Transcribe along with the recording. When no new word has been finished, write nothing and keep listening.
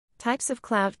Types of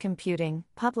cloud computing: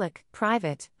 public,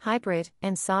 private, hybrid,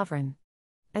 and sovereign.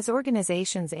 As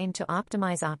organizations aim to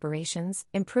optimize operations,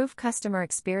 improve customer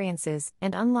experiences,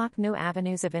 and unlock new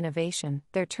avenues of innovation,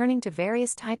 they're turning to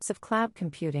various types of cloud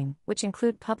computing, which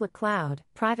include public cloud,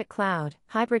 private cloud,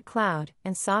 hybrid cloud,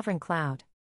 and sovereign cloud.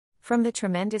 From the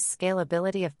tremendous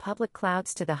scalability of public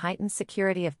clouds to the heightened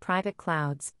security of private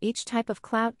clouds, each type of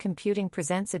cloud computing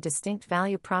presents a distinct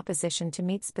value proposition to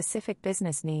meet specific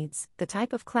business needs. The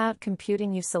type of cloud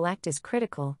computing you select is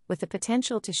critical, with the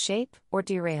potential to shape or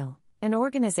derail an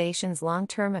organization's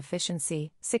long-term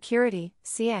efficiency, security,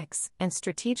 CX, and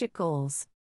strategic goals.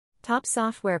 Top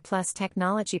software plus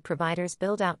technology providers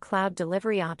build out cloud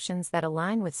delivery options that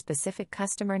align with specific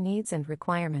customer needs and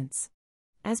requirements.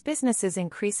 As businesses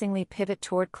increasingly pivot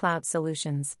toward cloud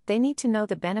solutions, they need to know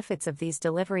the benefits of these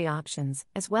delivery options,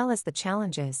 as well as the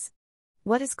challenges.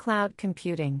 What is cloud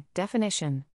computing?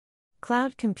 Definition.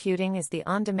 Cloud computing is the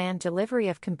on-demand delivery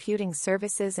of computing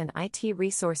services and IT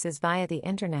resources via the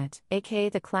Internet, aka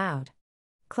the cloud.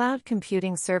 Cloud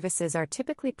computing services are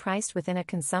typically priced within a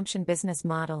consumption business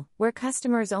model, where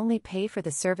customers only pay for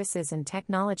the services and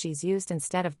technologies used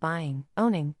instead of buying,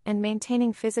 owning, and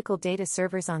maintaining physical data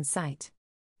servers on site.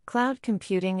 Cloud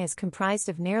computing is comprised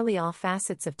of nearly all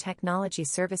facets of technology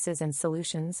services and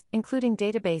solutions, including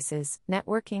databases,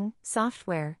 networking,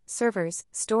 software, servers,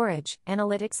 storage,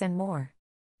 analytics, and more.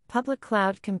 Public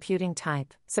cloud computing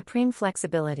type: supreme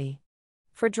flexibility.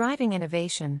 For driving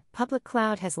innovation, public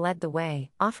cloud has led the way,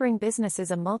 offering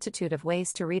businesses a multitude of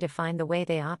ways to redefine the way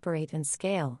they operate and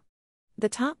scale. The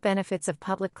top benefits of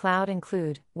public cloud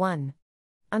include: 1.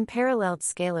 Unparalleled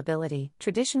scalability.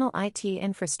 Traditional IT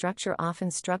infrastructure often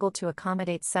struggle to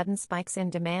accommodate sudden spikes in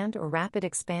demand or rapid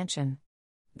expansion.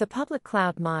 The public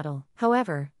cloud model,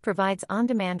 however, provides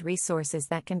on-demand resources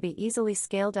that can be easily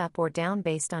scaled up or down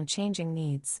based on changing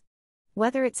needs.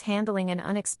 Whether it's handling an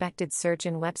unexpected surge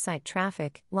in website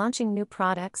traffic, launching new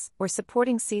products, or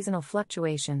supporting seasonal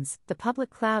fluctuations, the public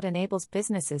cloud enables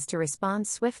businesses to respond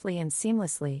swiftly and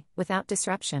seamlessly, without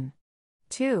disruption.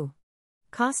 2.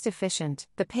 Cost-efficient.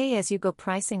 The pay-as-you-go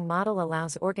pricing model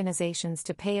allows organizations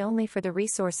to pay only for the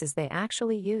resources they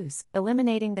actually use,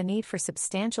 eliminating the need for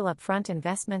substantial upfront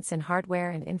investments in hardware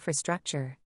and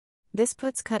infrastructure. This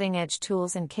puts cutting-edge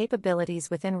tools and capabilities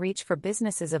within reach for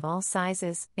businesses of all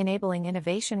sizes, enabling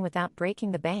innovation without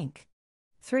breaking the bank.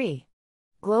 3.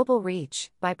 Global reach.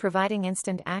 By providing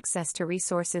instant access to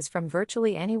resources from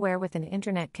virtually anywhere with an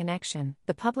internet connection,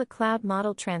 the public cloud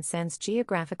model transcends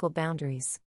geographical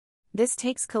boundaries. This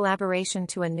takes collaboration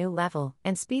to a new level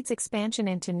and speeds expansion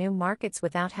into new markets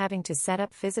without having to set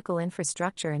up physical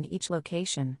infrastructure in each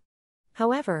location.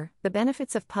 However, the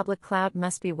benefits of public cloud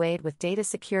must be weighed with data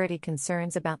security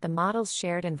concerns about the model's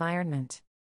shared environment.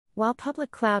 While public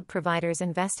cloud providers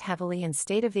invest heavily in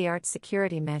state-of-the-art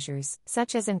security measures,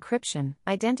 such as encryption,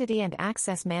 identity and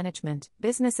access management,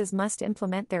 businesses must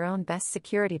implement their own best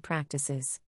security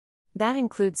practices. That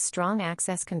includes strong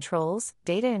access controls,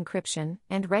 data encryption,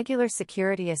 and regular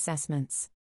security assessments.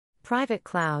 Private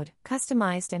cloud,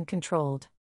 customized and controlled.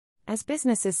 As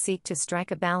businesses seek to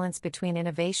strike a balance between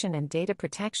innovation and data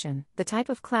protection, the type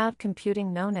of cloud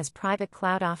computing known as private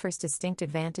cloud offers distinct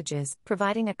advantages,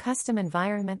 providing a custom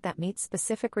environment that meets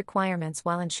specific requirements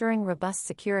while ensuring robust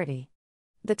security.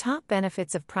 The top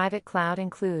benefits of private cloud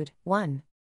include: 1.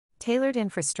 Tailored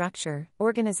infrastructure.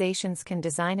 Organizations can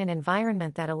design an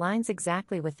environment that aligns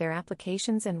exactly with their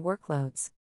applications and workloads.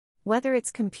 Whether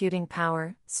it's computing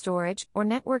power, storage, or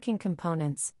networking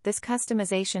components, this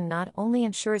customization not only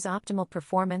ensures optimal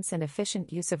performance and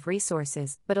efficient use of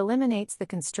resources, but eliminates the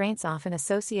constraints often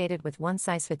associated with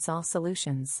one-size-fits-all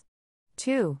solutions.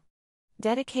 2.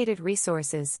 Dedicated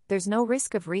resources. There's no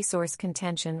risk of resource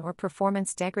contention or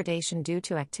performance degradation due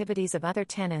to activities of other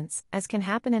tenants, as can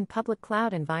happen in public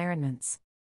cloud environments.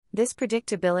 This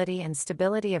predictability and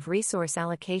stability of resource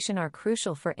allocation are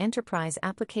crucial for enterprise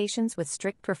applications with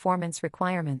strict performance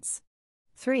requirements.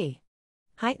 3.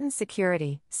 Heightened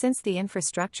security. Since the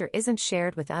infrastructure isn't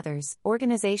shared with others,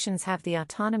 organizations have the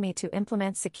autonomy to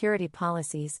implement security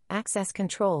policies, access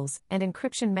controls, and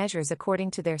encryption measures according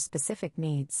to their specific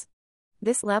needs.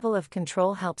 This level of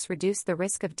control helps reduce the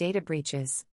risk of data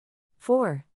breaches.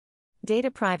 4.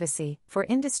 Data privacy. For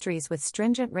industries with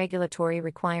stringent regulatory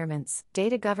requirements,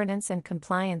 data governance and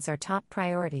compliance are top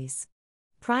priorities.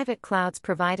 Private clouds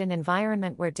provide an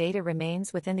environment where data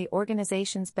remains within the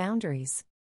organization's boundaries.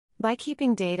 By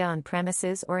keeping data on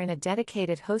premises or in a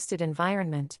dedicated hosted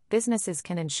environment, businesses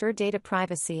can ensure data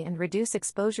privacy and reduce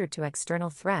exposure to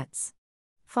external threats.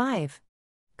 5.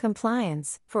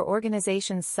 Compliance: for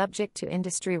organizations subject to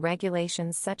industry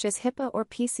regulations such as HIPAA or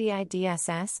PCI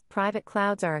DSS, private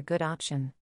clouds are a good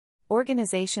option.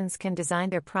 Organizations can design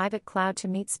their private cloud to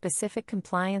meet specific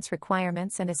compliance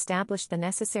requirements and establish the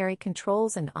necessary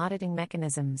controls and auditing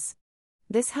mechanisms.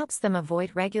 This helps them avoid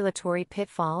regulatory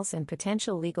pitfalls and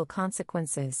potential legal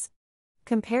consequences.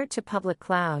 Compared to public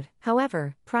cloud,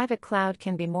 however, private cloud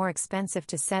can be more expensive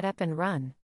to set up and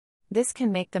run. This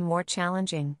can make them more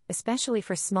challenging, especially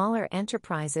for smaller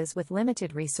enterprises with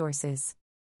limited resources.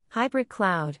 Hybrid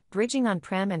cloud: bridging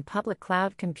on-prem and public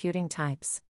cloud computing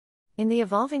types. In the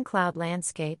evolving cloud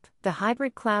landscape, the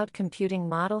hybrid cloud computing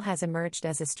model has emerged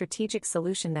as a strategic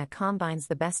solution that combines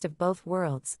the best of both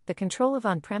worlds, the control of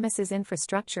on-premises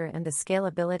infrastructure and the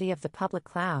scalability of the public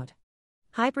cloud.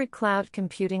 Hybrid cloud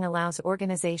computing allows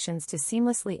organizations to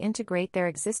seamlessly integrate their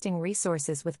existing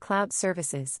resources with cloud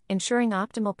services, ensuring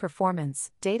optimal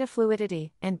performance, data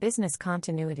fluidity, and business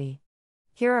continuity.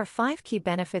 Here are 5 key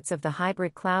benefits of the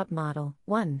hybrid cloud model.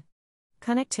 1.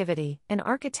 Connectivity: an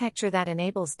architecture that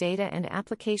enables data and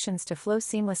applications to flow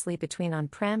seamlessly between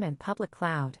on-prem and public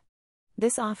cloud.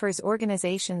 This offers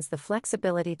organizations the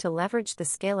flexibility to leverage the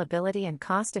scalability and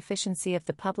cost efficiency of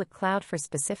the public cloud for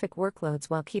specific workloads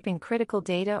while keeping critical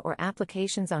data or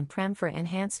applications on-prem for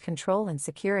enhanced control and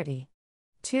security.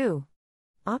 2.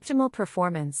 Optimal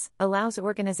performance: allows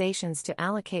organizations to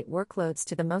allocate workloads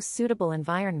to the most suitable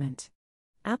environment.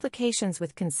 Applications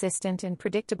with consistent and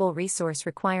predictable resource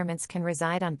requirements can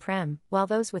reside on-prem, while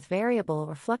those with variable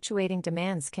or fluctuating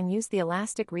demands can use the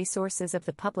elastic resources of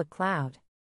the public cloud.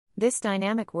 This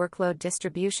dynamic workload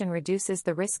distribution reduces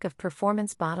the risk of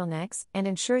performance bottlenecks and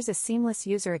ensures a seamless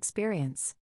user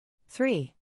experience.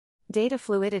 3. Data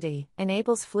fluidity: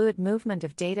 enables fluid movement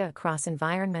of data across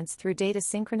environments through data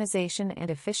synchronization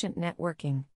and efficient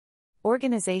networking.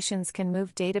 Organizations can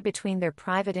move data between their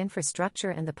private infrastructure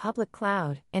and the public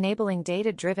cloud, enabling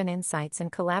data-driven insights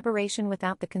and collaboration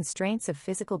without the constraints of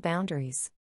physical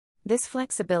boundaries. This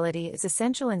flexibility is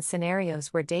essential in scenarios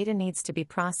where data needs to be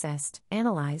processed,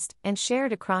 analyzed, and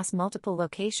shared across multiple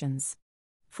locations.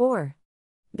 4.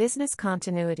 Business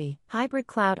continuity: hybrid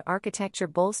cloud architecture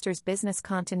bolsters business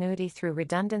continuity through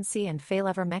redundancy and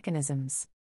failover mechanisms.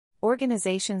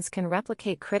 Organizations can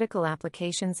replicate critical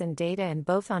applications and data in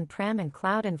both on-prem and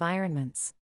cloud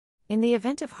environments. In the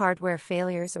event of hardware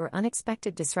failures or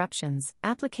unexpected disruptions,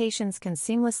 applications can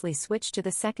seamlessly switch to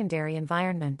the secondary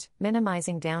environment,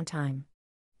 minimizing downtime.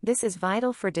 This is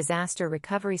vital for disaster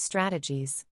recovery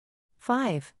strategies.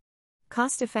 5.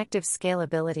 Cost-effective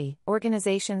scalability: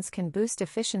 organizations can boost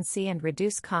efficiency and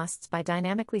reduce costs by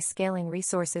dynamically scaling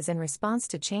resources in response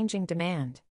to changing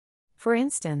demand. For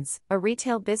instance, a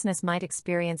retail business might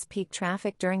experience peak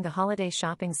traffic during the holiday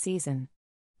shopping season.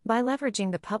 By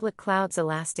leveraging the public cloud's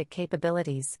elastic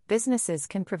capabilities, businesses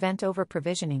can prevent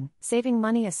over-provisioning, saving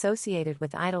money associated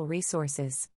with idle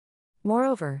resources.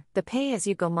 Moreover, the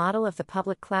pay-as-you-go model of the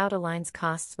public cloud aligns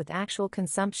costs with actual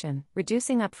consumption,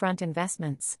 reducing upfront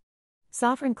investments.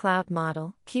 Sovereign cloud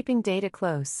model: keeping data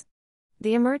close.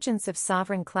 The emergence of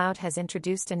sovereign cloud has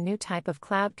introduced a new type of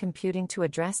cloud computing to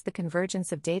address the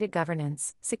convergence of data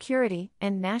governance, security,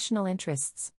 and national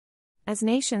interests. As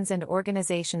nations and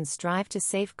organizations strive to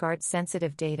safeguard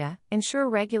sensitive data, ensure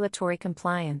regulatory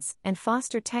compliance, and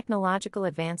foster technological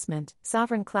advancement,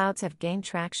 sovereign clouds have gained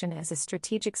traction as a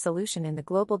strategic solution in the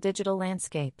global digital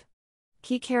landscape.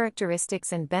 Key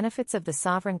characteristics and benefits of the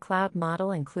sovereign cloud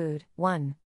model include: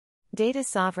 1. Data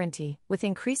sovereignty: with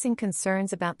increasing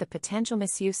concerns about the potential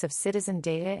misuse of citizen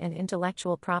data and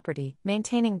intellectual property,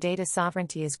 maintaining data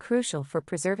sovereignty is crucial for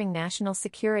preserving national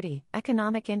security,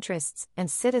 economic interests, and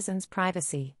citizens'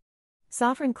 privacy.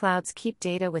 Sovereign clouds keep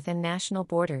data within national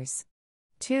borders.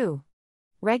 2.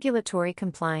 Regulatory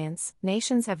compliance: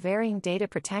 nations have varying data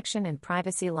protection and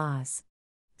privacy laws.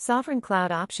 Sovereign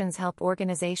cloud options help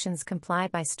organizations comply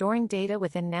by storing data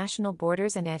within national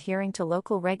borders and adhering to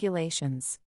local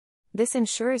regulations. This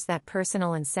ensures that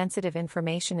personal and sensitive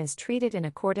information is treated in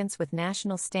accordance with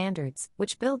national standards,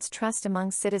 which builds trust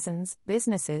among citizens,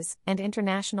 businesses, and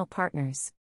international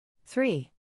partners.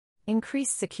 3.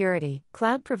 Increased security: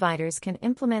 cloud providers can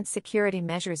implement security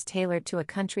measures tailored to a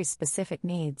country's specific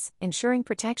needs, ensuring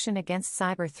protection against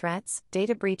cyber threats,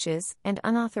 data breaches, and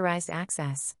unauthorized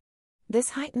access.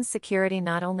 This heightened security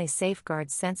not only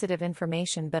safeguards sensitive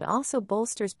information but also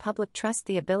bolsters public trust,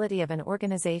 the ability of an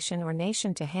organization or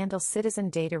nation to handle citizen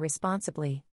data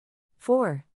responsibly.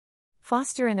 4.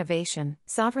 Foster innovation: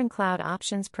 sovereign cloud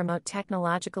options promote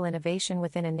technological innovation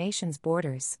within a nation's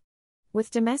borders. With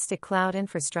domestic cloud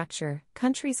infrastructure,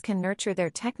 countries can nurture their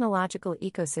technological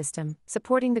ecosystem,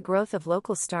 supporting the growth of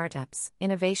local startups,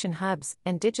 innovation hubs,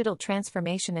 and digital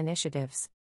transformation initiatives.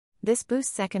 This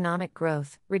boosts economic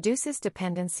growth, reduces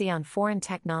dependency on foreign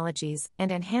technologies,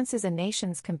 and enhances a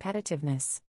nation's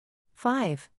competitiveness.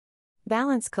 5.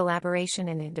 Balance collaboration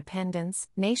and independence.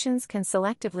 Nations can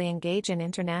selectively engage in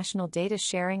international data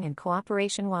sharing and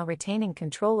cooperation while retaining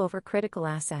control over critical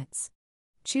assets.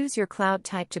 Choose your cloud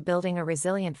type to building a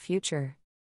resilient future.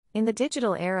 In the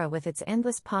digital era with its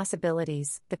endless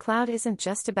possibilities, the cloud isn't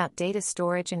just about data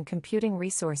storage and computing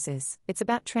resources, it's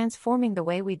about transforming the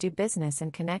way we do business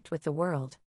and connect with the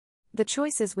world. The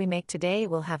choices we make today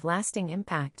will have lasting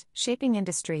impact, shaping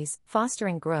industries,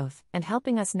 fostering growth, and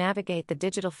helping us navigate the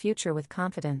digital future with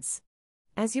confidence.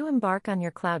 As you embark on your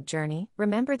cloud journey,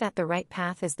 remember that the right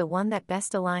path is the one that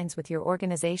best aligns with your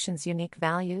organization's unique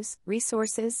values,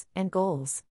 resources, and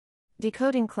goals.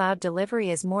 Decoding cloud delivery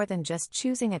is more than just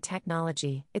choosing a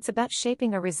technology, it's about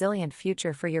shaping a resilient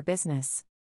future for your business.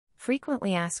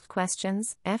 Frequently asked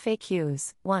questions,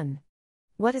 FAQs. 1.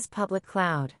 What is public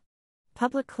cloud?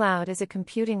 Public cloud is a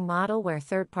computing model where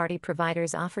third-party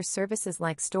providers offer services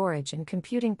like storage and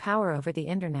computing power over the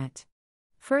internet.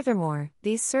 Furthermore,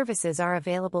 these services are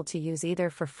available to use either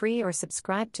for free or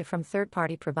subscribed to from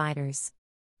third-party providers.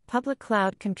 Public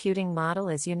cloud computing model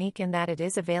is unique in that it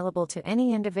is available to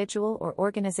any individual or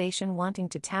organization wanting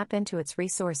to tap into its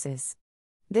resources.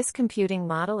 This computing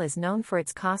model is known for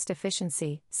its cost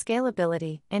efficiency,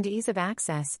 scalability, and ease of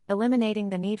access, eliminating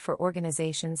the need for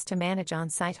organizations to manage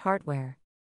on-site hardware.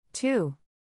 2.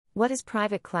 What is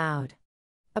private cloud?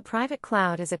 A private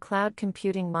cloud is a cloud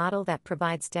computing model that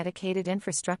provides dedicated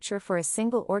infrastructure for a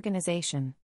single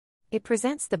organization. It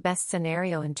presents the best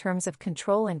scenario in terms of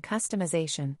control and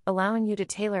customization, allowing you to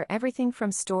tailor everything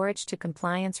from storage to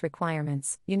compliance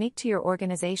requirements, unique to your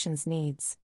organization's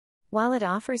needs. While it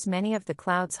offers many of the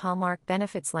cloud's hallmark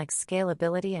benefits like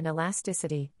scalability and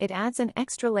elasticity, it adds an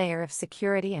extra layer of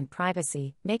security and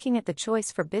privacy, making it the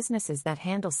choice for businesses that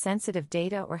handle sensitive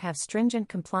data or have stringent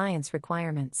compliance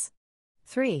requirements.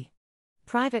 3.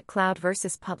 Private cloud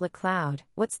versus public cloud.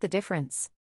 What's the difference?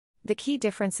 The key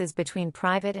differences between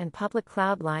private and public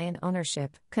cloud lie in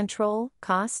ownership, control,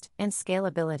 cost, and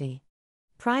scalability.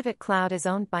 Private cloud is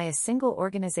owned by a single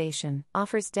organization,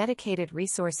 offers dedicated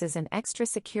resources and extra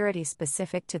security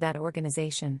specific to that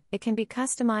organization. It can be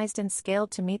customized and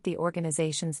scaled to meet the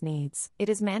organization's needs. It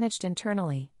is managed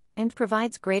internally and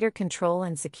provides greater control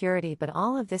and security, but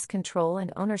all of this control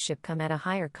and ownership come at a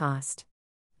higher cost.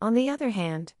 On the other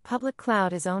hand, public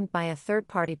cloud is owned by a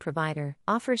third-party provider,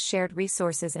 offers shared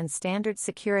resources and standard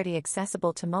security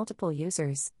accessible to multiple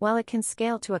users, while it can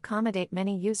scale to accommodate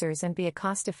many users and be a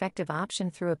cost-effective option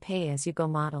through a pay-as-you-go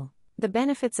model. The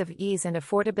benefits of ease and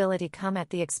affordability come at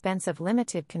the expense of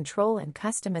limited control and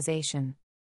customization.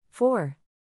 4.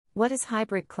 What is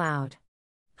hybrid cloud?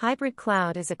 Hybrid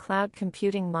cloud is a cloud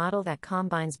computing model that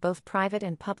combines both private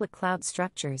and public cloud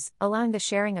structures, allowing the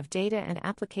sharing of data and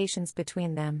applications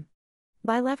between them.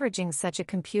 By leveraging such a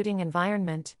computing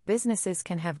environment, businesses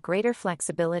can have greater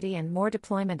flexibility and more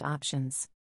deployment options.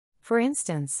 For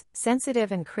instance,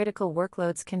 sensitive and critical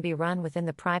workloads can be run within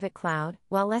the private cloud,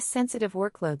 while less sensitive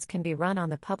workloads can be run on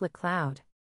the public cloud.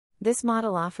 This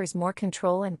model offers more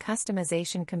control and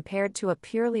customization compared to a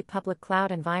purely public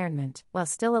cloud environment, while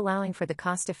still allowing for the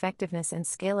cost-effectiveness and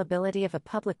scalability of a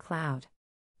public cloud.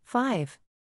 5.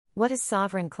 What is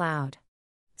sovereign cloud?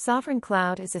 Sovereign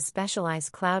cloud is a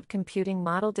specialized cloud computing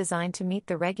model designed to meet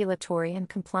the regulatory and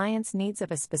compliance needs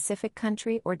of a specific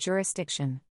country or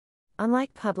jurisdiction.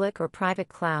 Unlike public or private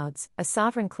clouds, a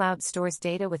sovereign cloud stores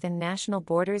data within national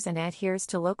borders and adheres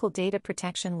to local data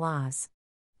protection laws.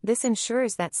 This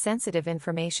ensures that sensitive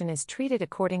information is treated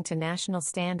according to national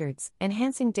standards,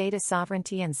 enhancing data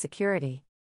sovereignty and security.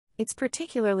 It's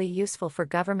particularly useful for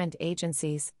government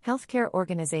agencies, healthcare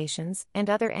organizations, and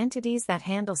other entities that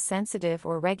handle sensitive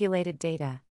or regulated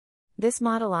data. This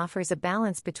model offers a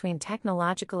balance between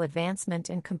technological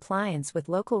advancement and compliance with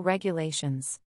local regulations.